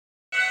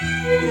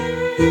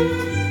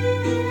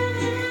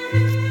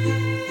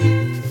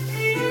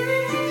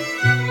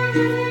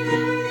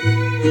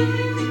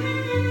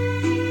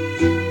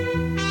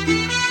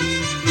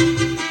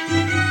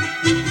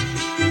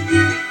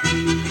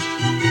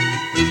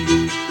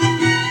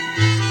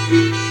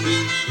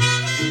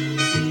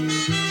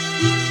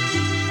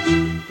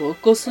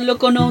Pocos lo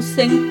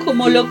conocen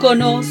como lo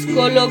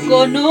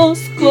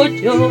conozco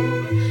yo.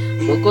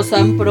 Pocos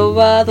han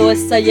probado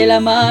esa hiel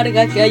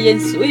amarga que hay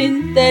en su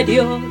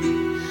interior.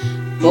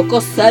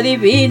 Pocos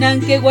adivinan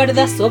que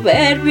guarda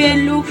soberbia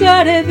en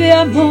lugares de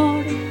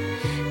amor.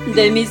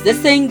 De mis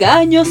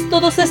desengaños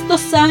todos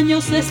estos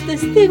años es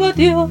testigo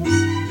Dios.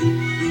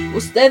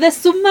 Usted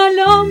es un mal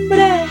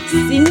hombre,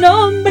 sin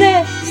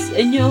nombre,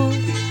 Señor.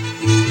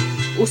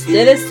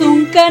 Usted es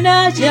un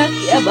canalla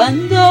que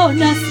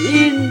abandona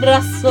sin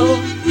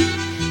razón.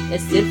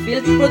 Es el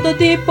fiel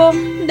prototipo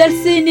del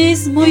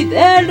cinismo y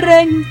del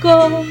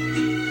rencor.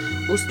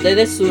 Usted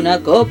es una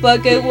copa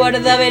que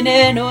guarda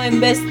veneno en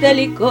vez de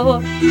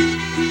licor.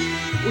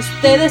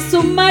 Usted es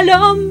un mal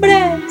hombre,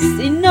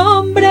 sin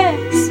nombre,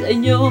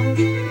 Señor.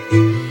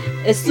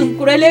 Es un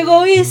cruel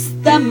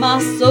egoísta,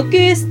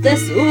 masoquista,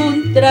 es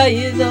un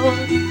traidor.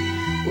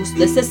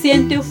 Usted se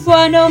siente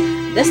ufano,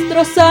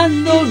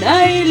 destrozando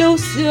una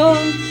ilusión.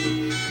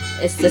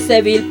 Es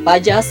ese vil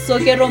payaso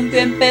que rompió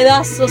en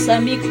pedazos a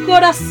mi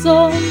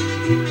corazón.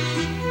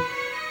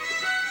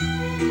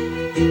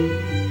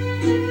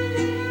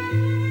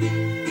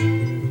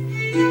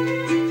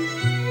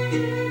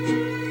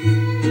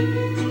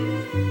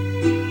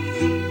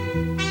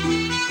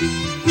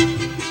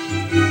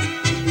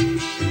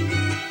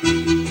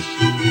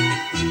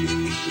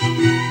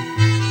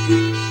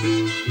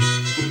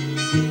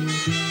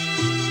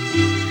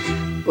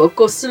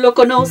 Pocos lo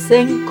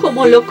conocen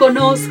como lo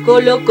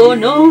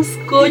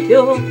conozco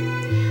yo.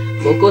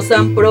 Pocos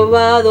han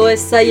probado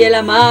esa hiel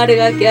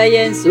amarga que hay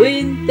en su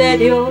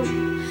interior.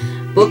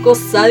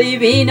 Pocos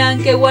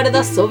adivinan que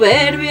guarda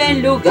soberbia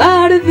en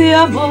lugar de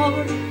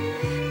amor.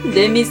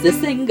 De mis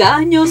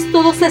desengaños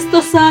todos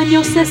estos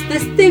años es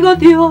testigo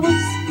Dios.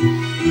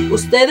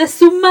 Usted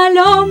es un mal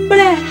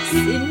hombre,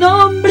 sin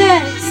nombre,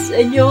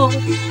 Señor.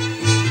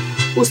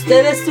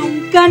 Usted es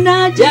un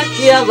canalla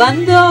que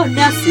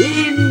abandona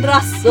sin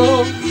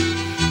razón.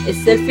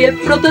 Es el fiel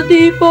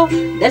prototipo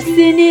del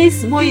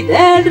cinismo y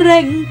del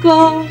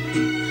rencor.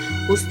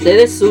 Usted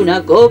es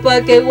una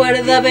copa que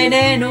guarda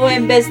veneno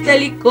en vez de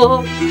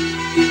licor.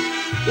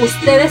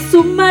 Usted es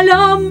un mal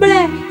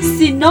hombre,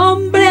 sin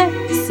nombre,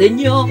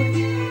 Señor.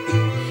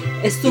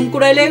 Es un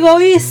cruel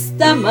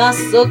egoísta,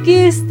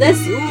 masoquista, es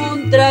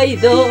un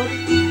traidor.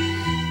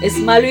 Es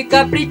malo y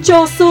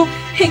caprichoso,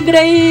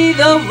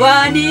 engreído,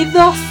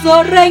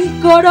 vanidoso,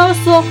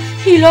 rencoroso.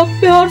 Y lo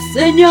peor,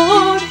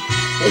 Señor,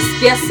 es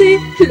que así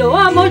lo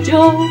amo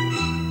yo.